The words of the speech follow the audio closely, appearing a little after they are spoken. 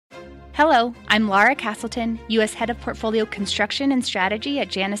Hello, I'm Laura Castleton, U.S. Head of Portfolio Construction and Strategy at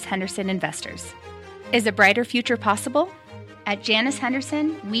Janus Henderson Investors. Is a brighter future possible? At Janus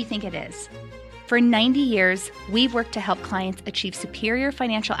Henderson, we think it is. For 90 years, we've worked to help clients achieve superior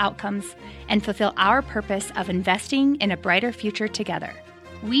financial outcomes and fulfill our purpose of investing in a brighter future together.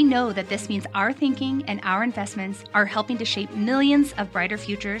 We know that this means our thinking and our investments are helping to shape millions of brighter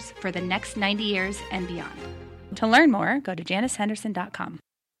futures for the next 90 years and beyond. To learn more, go to janushenderson.com.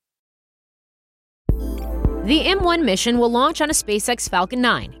 The IM-1 mission will launch on a SpaceX Falcon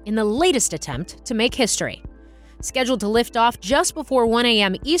 9 in the latest attempt to make history. Scheduled to lift off just before 1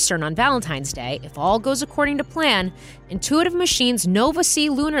 a.m. Eastern on Valentine's Day, if all goes according to plan, Intuitive Machines' Nova-C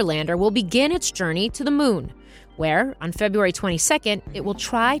lunar lander will begin its journey to the moon, where, on February 22nd, it will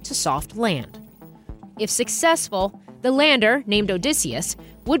try to soft land. If successful, the lander, named Odysseus,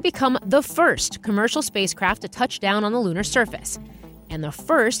 would become the first commercial spacecraft to touch down on the lunar surface, and the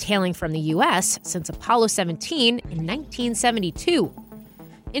first hailing from the U.S. since Apollo 17 in 1972.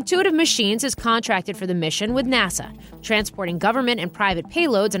 Intuitive Machines is contracted for the mission with NASA, transporting government and private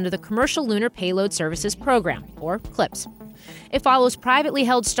payloads under the Commercial Lunar Payload Services program, or CLPS. It follows privately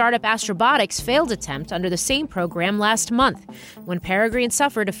held startup Astrobotic's failed attempt under the same program last month, when Peregrine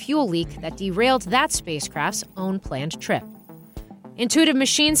suffered a fuel leak that derailed that spacecraft's own planned trip. Intuitive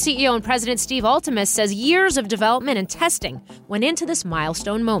Machines CEO and President Steve Altemus says years of development and testing went into this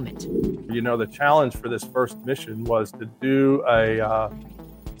milestone moment. You know, the challenge for this first mission was to do a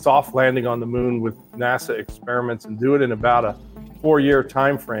soft landing on the moon with NASA experiments and do it in about a 4-year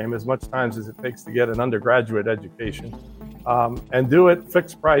time frame, as much time as it takes to get an undergraduate education, and do it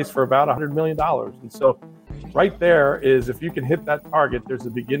fixed price for about $100 million. And so right there is, if you can hit that target, there's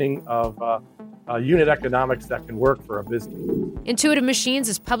the beginning of unit economics that can work for a business. Intuitive Machines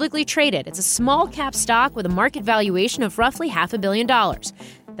is publicly traded. It's a small cap stock with a market valuation of roughly $500 million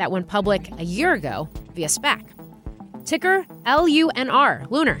that went public a year ago via SPAC. Ticker LUNR,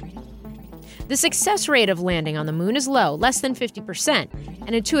 Lunar. The success rate of landing on the moon is low, less than 50%,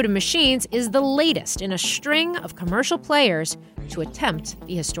 and Intuitive Machines is the latest in a string of commercial players to attempt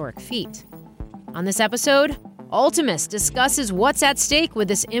the historic feat. On this episode, Altemus discusses what's at stake with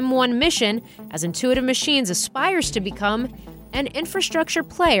this IM-1 mission as Intuitive Machines aspires to become an infrastructure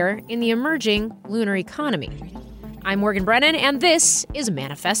player in the emerging lunar economy. I'm Morgan Brenna, and this is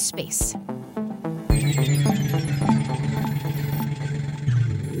Manifest Space.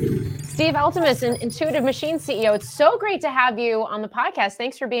 Steve Altemus, Intuitive Machines CEO, it's so great to have you on the podcast.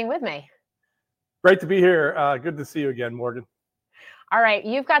 Thanks for being with me. Great to be here. Good to see you again, Morgan. All right,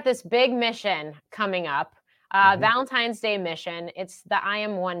 you've got this big mission coming up. Valentine's Day mission. It's the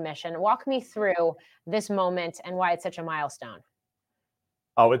IM-1 mission. Walk me through this moment and why it's such a milestone.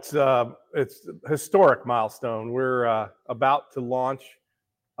 Oh, it's a historic milestone. We're about to launch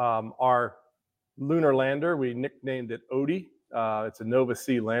our lunar lander. We nicknamed it Odie. It's a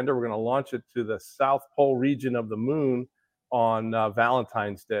Nova-C lander. We're going to launch it to the South Pole region of the moon on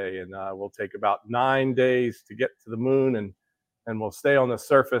Valentine's Day, and we'll take about 9 days to get to the moon, and we'll stay on the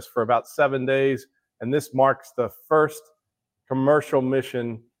surface for about 7 days. And this marks the first commercial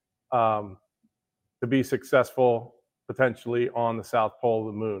mission to be successful, potentially, on the South Pole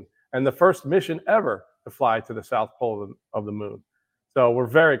of the moon, and the first mission ever to fly to the South Pole of the moon. So we're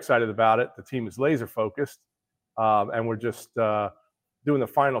very excited about it. The team is laser focused, and we're just doing the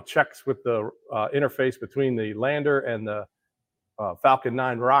final checks with the interface between the lander and the Falcon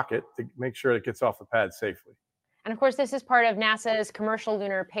 9 rocket to make sure it gets off the pad safely. And of course, this is part of NASA's Commercial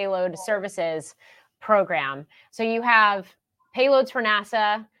Lunar Payload Services program. So you have payloads for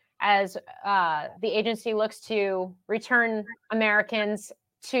NASA as the agency looks to return Americans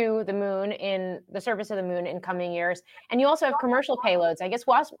to the moon, in the surface of the moon, in coming years. And you also have commercial payloads. I guess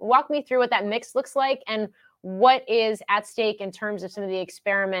walk me through what that mix looks like and what is at stake in terms of some of the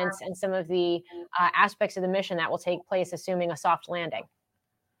experiments and some of the aspects of the mission that will take place, assuming a soft landing.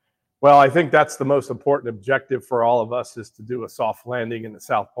 Well, I think that's the most important objective for all of us, is to do a soft landing in the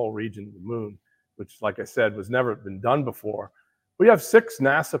South Pole region of the moon, which, like I said, was never been done before. We have 6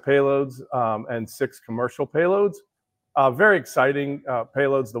 NASA payloads and 6 commercial payloads. Very exciting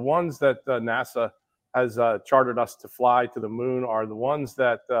payloads. The ones that NASA has chartered us to fly to the moon are the ones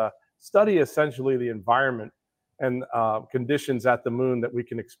that study essentially the environment and conditions at the moon that we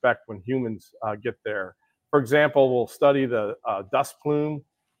can expect when humans get there. For example, we'll study the dust plume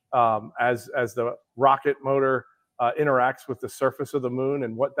as the rocket motor interacts with the surface of the moon,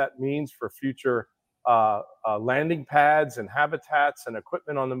 and what that means for future landing pads and habitats and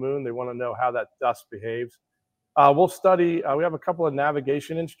equipment on the moon. They want to know how that dust behaves. We'll study, we have a couple of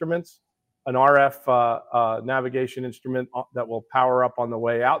navigation instruments an RF navigation instrument that will power up on the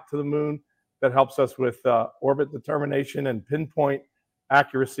way out to the moon that helps us with orbit determination and pinpoint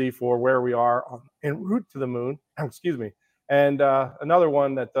accuracy for where we are en route to the moon. Excuse me. And another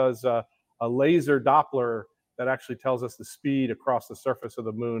one that does a laser Doppler that actually tells us the speed across the surface of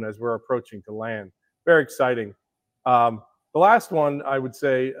the moon as we're approaching to land. Very exciting. The last one I would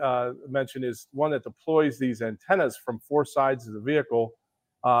say mention is one that deploys these antennas from 4 sides of the vehicle,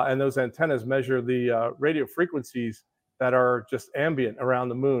 and those antennas measure the radio frequencies that are just ambient around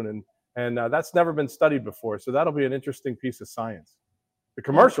the moon, and that's never been studied before. So that'll be an interesting piece of science. The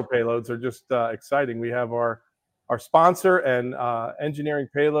commercial payloads are just exciting. We have our sponsor and engineering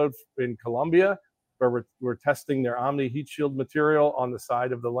payload in Colombia, where we're testing their Omni heat shield material on the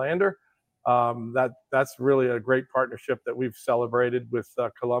side of the lander. That's really a great partnership that we've celebrated with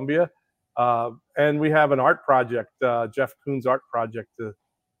Colombia. And we have an art project, Jeff Koon's art project,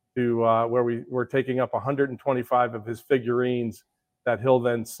 where we're taking up 125 of his figurines that he'll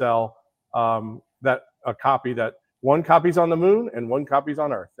then sell. One copy's on the moon and 1 copy's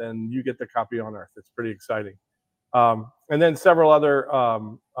on Earth, and you get the copy on Earth. It's pretty exciting. And then several other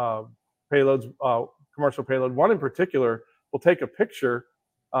payloads, commercial payload. One in particular will take a picture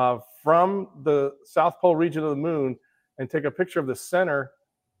from the South Pole region of the moon and take a picture of the center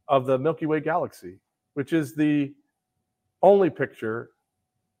of the Milky Way galaxy, which is the only picture,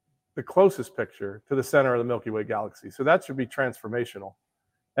 the closest picture to the center of the Milky Way galaxy. So that should be transformational.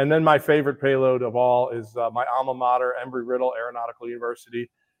 And then my favorite payload of all is my alma mater, Embry-Riddle Aeronautical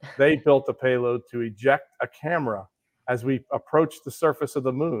University. They built a payload to eject a camera as we approach the surface of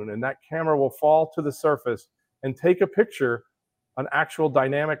the moon, and that camera will fall to the surface and take a picture, an actual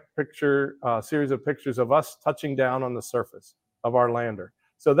dynamic picture, series of pictures of us touching down on the surface of our lander.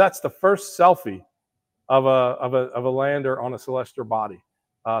 So that's the first selfie of a lander on a celestial body.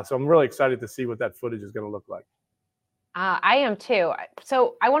 So I'm really excited to see what that footage is going to look like. I am too.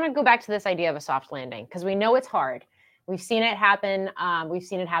 So I want to go back to this idea of a soft landing, because we know it's hard. We've seen it happen. We've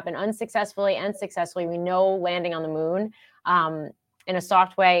seen it happen unsuccessfully and successfully. We know landing on the moon in a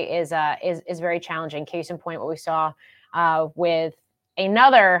soft way is very challenging. Case in point, what we saw with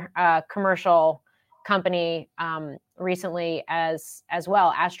another commercial company recently as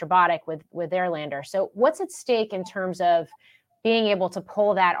well, Astrobotic with their lander. So what's at stake in terms of being able to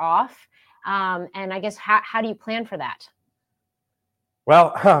pull that off? And I guess how do you plan for that?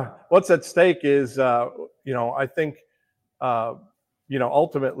 Well, what's at stake is, I think,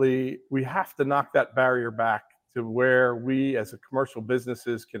 ultimately we have to knock that barrier back to where we as a commercial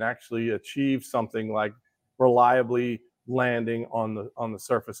businesses can actually achieve something like reliably landing on the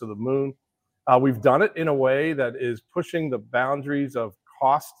surface of the moon. We've done it in a way that is pushing the boundaries of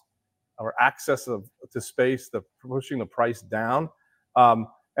cost or access to space, pushing the price down.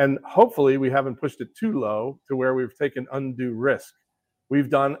 And hopefully we haven't pushed it too low to where we've taken undue risk. We've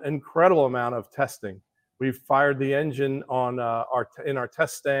done an incredible amount of testing. We've fired the engine in our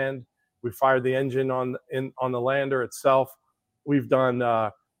test stand. We fired the engine on the lander itself. We've done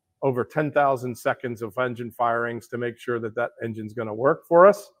over 10,000 seconds of engine firings to make sure that engine's going to work for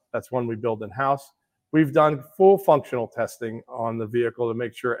us. That's one we build in-house. We've done full functional testing on the vehicle to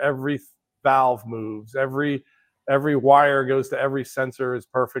make sure every valve moves, every wire goes to every sensor is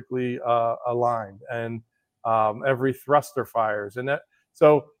perfectly aligned, and every thruster fires.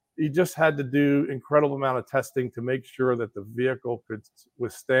 So you just had to do incredible amount of testing to make sure that the vehicle could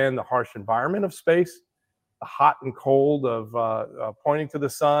withstand the harsh environment of space, the hot and cold of pointing to the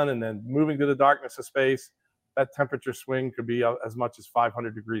sun and then moving to the darkness of space. That temperature swing could be as much as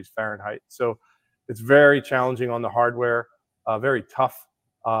 500 degrees Fahrenheit. So it's very challenging on the hardware, very tough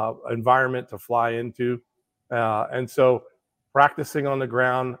environment to fly into. And so practicing on the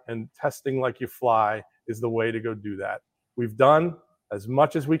ground and testing like you fly is the way to go do that. We've done as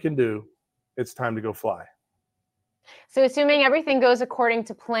much as we can do. It's time to go fly. So assuming everything goes according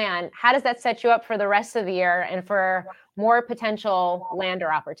to plan, how does that set you up for the rest of the year and for more potential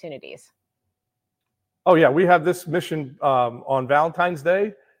lander opportunities? Oh yeah, we have this mission on Valentine's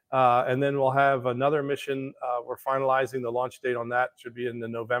Day, and then we'll have another mission. We're finalizing the launch date on that. Should be in the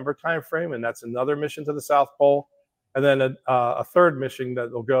November timeframe, and that's another mission to the South Pole, and then a third mission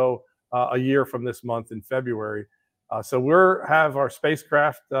that will go a year from this month in February. So we have our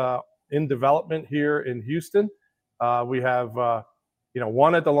spacecraft in development here in Houston. We have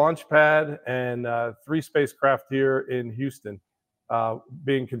one at the launch pad and 3 spacecraft here in Houston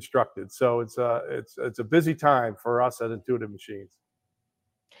being constructed. So it's a busy time for us at Intuitive Machines.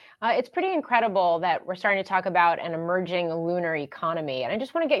 It's pretty incredible that we're starting to talk about an emerging lunar economy, and I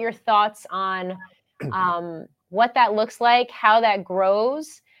just want to get your thoughts on what that looks like, how that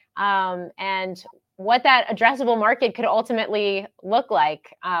grows, and what that addressable market could ultimately look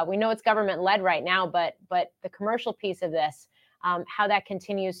like. We know it's government led right now, but the commercial piece of this, how that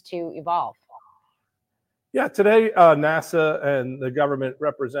continues to evolve. Yeah, today NASA and the government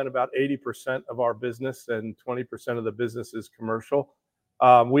represent about 80% of our business, and 20% of the business is commercial.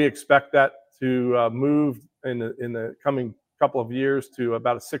 We expect that to move in the coming couple of years to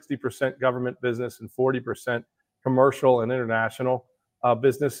about a 60% government business and 40% commercial and international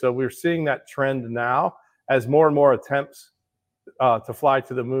business. So we're seeing that trend now as more and more attempts to fly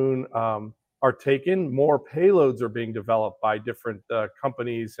to the moon are taken. More payloads are being developed by different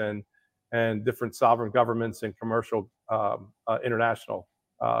companies and different sovereign governments and commercial international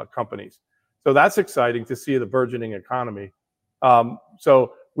companies. So that's exciting to see the burgeoning economy.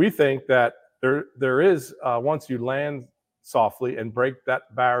 So we think that there is, once you land softly and break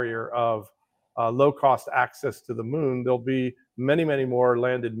that barrier of low-cost access to the moon, there'll be many, many more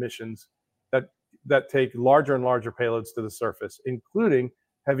landed missions that take larger and larger payloads to the surface, including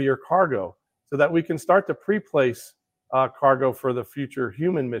heavier cargo, so that we can start to pre-place cargo for the future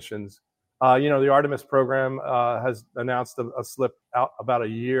human missions. The Artemis program has announced a slip out about a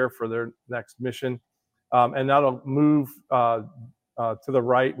year for their next mission, and that'll move to the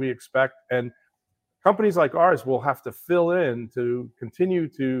right, we expect. And companies like ours will have to fill in to continue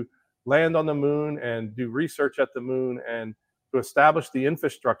to land on the moon and do research at the moon and to establish the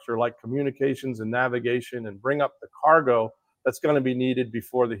infrastructure like communications and navigation and bring up the cargo that's going to be needed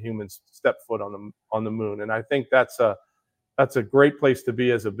before the humans step foot on the moon. And I think that's a great place to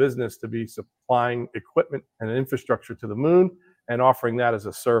be as a business, to be supplying equipment and infrastructure to the moon and offering that as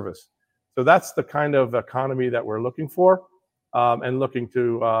a service. So that's the kind of economy that we're looking for and looking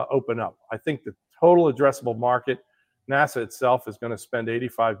to open up. I think the total addressable market, NASA itself is going to spend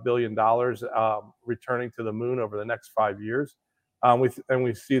 $85 billion returning to the moon over the next 5 years. And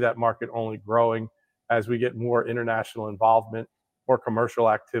we see that market only growing as we get more international involvement, more commercial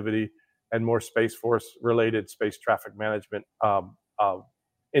activity, and more Space Force-related space traffic management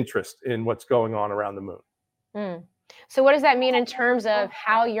interest in what's going on around the moon. So what does that mean in terms of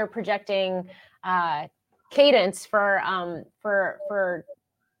how you're projecting cadence for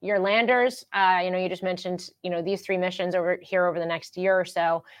your landers? You just mentioned, these 3 missions over the next year or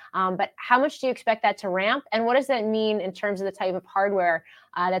so. But how much do you expect that to ramp? And what does that mean in terms of the type of hardware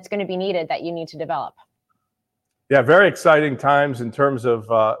that's going to be needed that you need to develop? Yeah, very exciting times in terms of,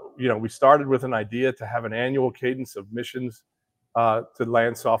 we started with an idea to have an annual cadence of missions to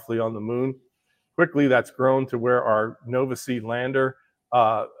land softly on the moon. Quickly, that's grown to where our Nova-C lander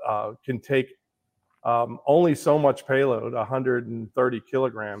can take only so much payload, 130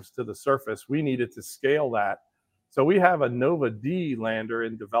 kilograms, to the surface. We needed to scale that. So we have a Nova-D lander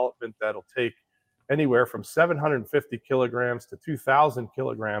in development that'll take anywhere from 750 kilograms to 2,000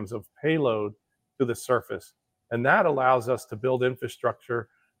 kilograms of payload to the surface. And that allows us to build infrastructure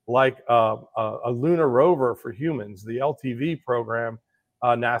like a lunar rover for humans. The LTV program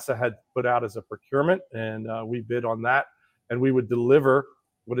NASA had put out as a procurement, and we bid on that. And we would deliver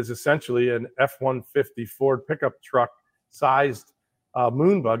what is essentially an F-150 Ford pickup truck sized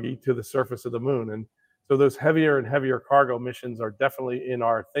moon buggy to the surface of the moon. And so those heavier and heavier cargo missions are definitely in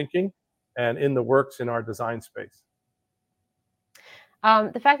our thinking and in the works in our design space.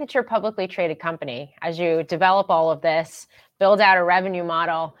 The fact that you're a publicly traded company, as you develop all of this, build out a revenue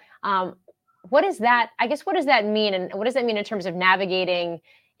model, what does that mean? And what does that mean in terms of navigating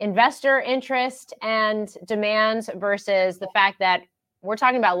investor interest and demands versus the fact that we're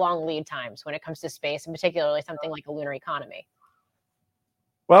talking about long lead times when it comes to space, and particularly something like a lunar economy?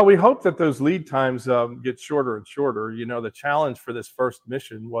 Well, we hope that those lead times get shorter and shorter. The challenge for this first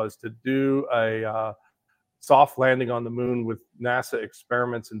mission was to do a soft landing on the moon with NASA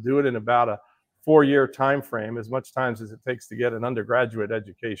experiments and do it in about a 4-year time frame, as much time as it takes to get an undergraduate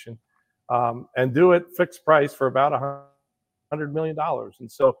education, and do it fixed price for about $100 million.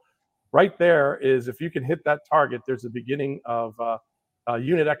 And so right there is, if you can hit that target, there's a beginning of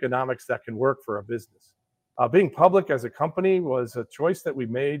unit economics that can work for a business. Being public as a company was a choice that we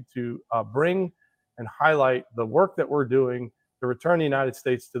made to bring and highlight the work that we're doing to return the United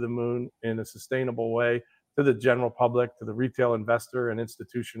States to the moon in a sustainable way, to the general public, to the retail investor and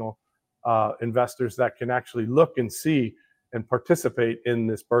institutional investors that can actually look and see and participate in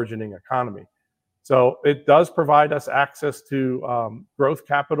this burgeoning economy. So it does provide us access to growth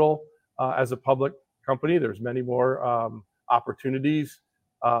capital as a public company. There's many more opportunities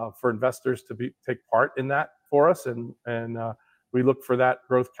for investors to take part in that for us, and we look for that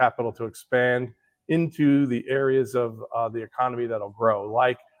growth capital to expand into the areas of the economy that'll grow,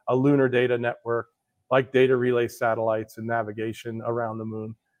 like a lunar data network, like data relay satellites and navigation around the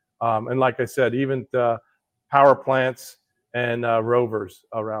moon. And like I said, even power plants and rovers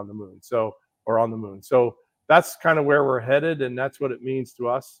around the moon, or on the moon. So that's kind of where we're headed, and that's what it means to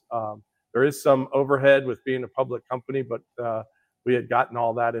us. There is some overhead with being a public company, but we had gotten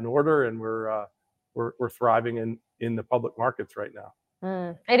all that in order, and we're thriving in the public markets right now.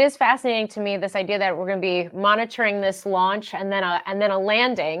 It is fascinating to me, this idea that we're going to be monitoring this launch and then a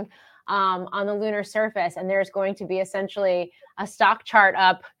landing on the lunar surface, and there's going to be essentially a stock chart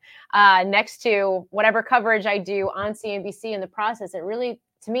up next to whatever coverage I do on CNBC in the process. It really,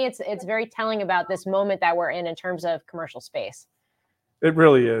 to me, it's very telling about this moment that we're in terms of commercial space. It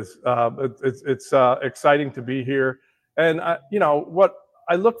really is. It's exciting to be here, and what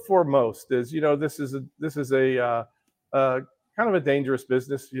I look for most is, this is a kind of a dangerous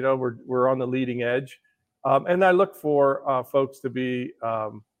business. We're on the leading edge, and I look for folks to be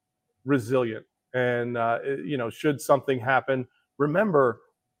resilient. And should something happen, remember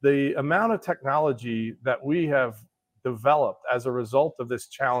the amount of technology that we have developed as a result of this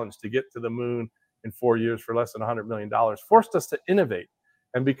challenge to get to the moon in 4 years for less than $100 million forced us to innovate.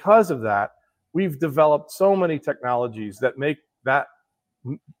 And because of that, we've developed so many technologies that make that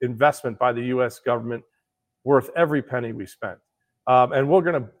investment by the U.S. government worth every penny we spent. And we're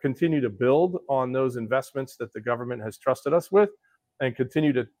going to continue to build on those investments that the government has trusted us with, and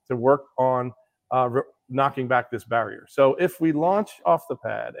continue to work on knocking back this barrier. So if we launch off the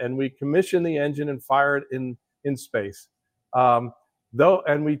pad and we commission the engine and fire it in space, and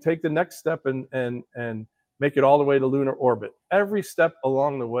we take the next step and make it all the way to lunar orbit, every step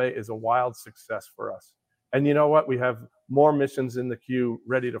along the way is a wild success for us. And you know what? We have more missions in the queue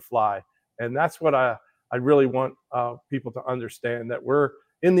ready to fly. And that's what I really want people to understand, that we're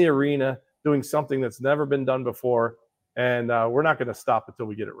in the arena doing something that's never been done before, and we're not going to stop until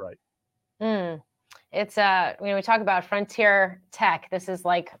we get it right. It's we talk about frontier tech. This is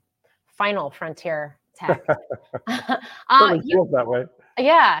like final frontier tech. Feels that way.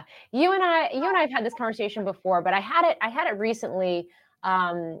 Yeah, you and I have had this conversation before, but I had it recently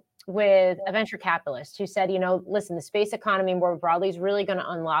with a venture capitalist who said, listen, the space economy more broadly is really going to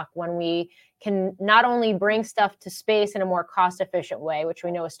unlock when we can not only bring stuff to space in a more cost-efficient way, which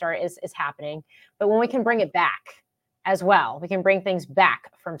we know is happening, but when we can bring it back as well. We can bring things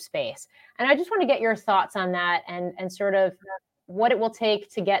back from space. And I just want to get your thoughts on that and sort of what it will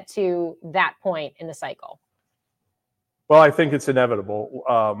take to get to that point in the cycle. Well, I think it's inevitable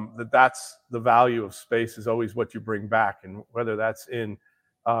that's the value of space, is always what you bring back. And whether that's in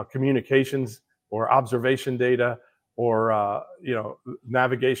communications or observation data or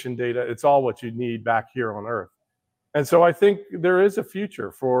navigation data, it's all what you need back here on Earth. And so I think there is a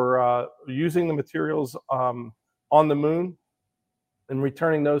future for using the materials on the moon and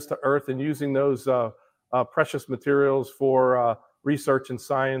returning those to Earth, and using those precious materials for research and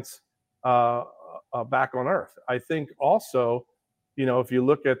science back on Earth. I think also, if you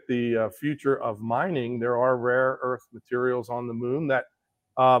look at the future of mining, there are rare earth materials on the moon that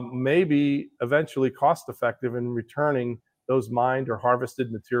may be eventually cost effective in returning those mined or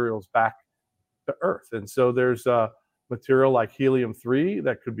harvested materials back to Earth. And so there's material like helium-3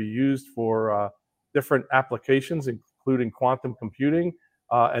 that could be used for different applications, including quantum computing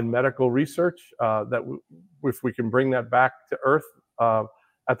and medical research, that if we can bring that back to Earth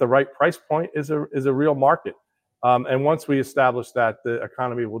at the right price point, is a real market. And once we establish that, the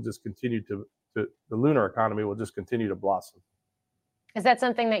economy will just continue the lunar economy will just continue to blossom. Is that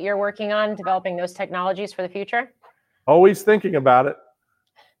something that you're working on, developing those technologies for the future? Always thinking about it.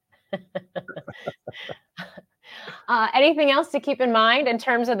 Anything else to keep in mind in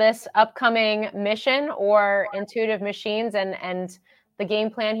terms of this upcoming mission or Intuitive Machines and the game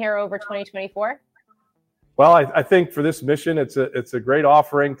plan here over 2024? Well, I think for this mission, it's a great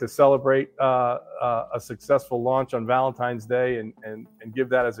offering to celebrate a successful launch on Valentine's Day and give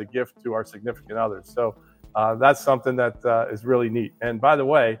that as a gift to our significant others. So that's something that is really neat. And by the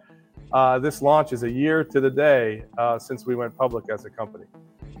way, this launch is a year to the day since we went public as a company.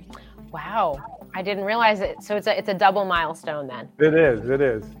 Wow, I didn't realize it. So it's a double milestone then. It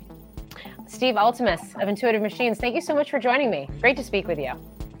is. Steve Altemus of Intuitive Machines, thank you so much for joining me. Great to speak with you.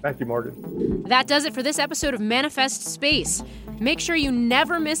 Thank you, Morgan. That does it for this episode of Manifest Space. Make sure you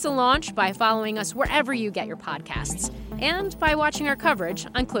never miss a launch by following us wherever you get your podcasts and by watching our coverage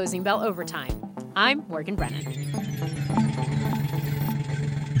on Closing Bell Overtime. I'm Morgan Brenna.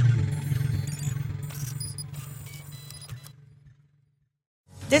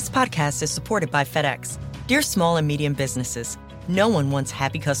 This podcast is supported by FedEx. Dear small and medium businesses, no one wants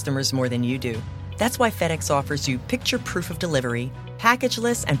happy customers more than you do. That's why FedEx offers you picture proof of delivery,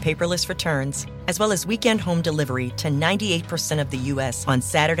 packageless and paperless returns, as well as weekend home delivery to 98% of the U.S. on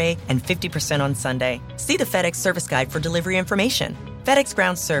Saturday and 50% on Sunday. See the FedEx service guide for delivery information. FedEx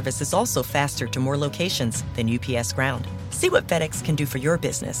Ground service is also faster to more locations than UPS Ground. See what FedEx can do for your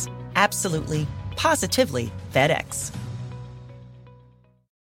business. Absolutely, positively FedEx.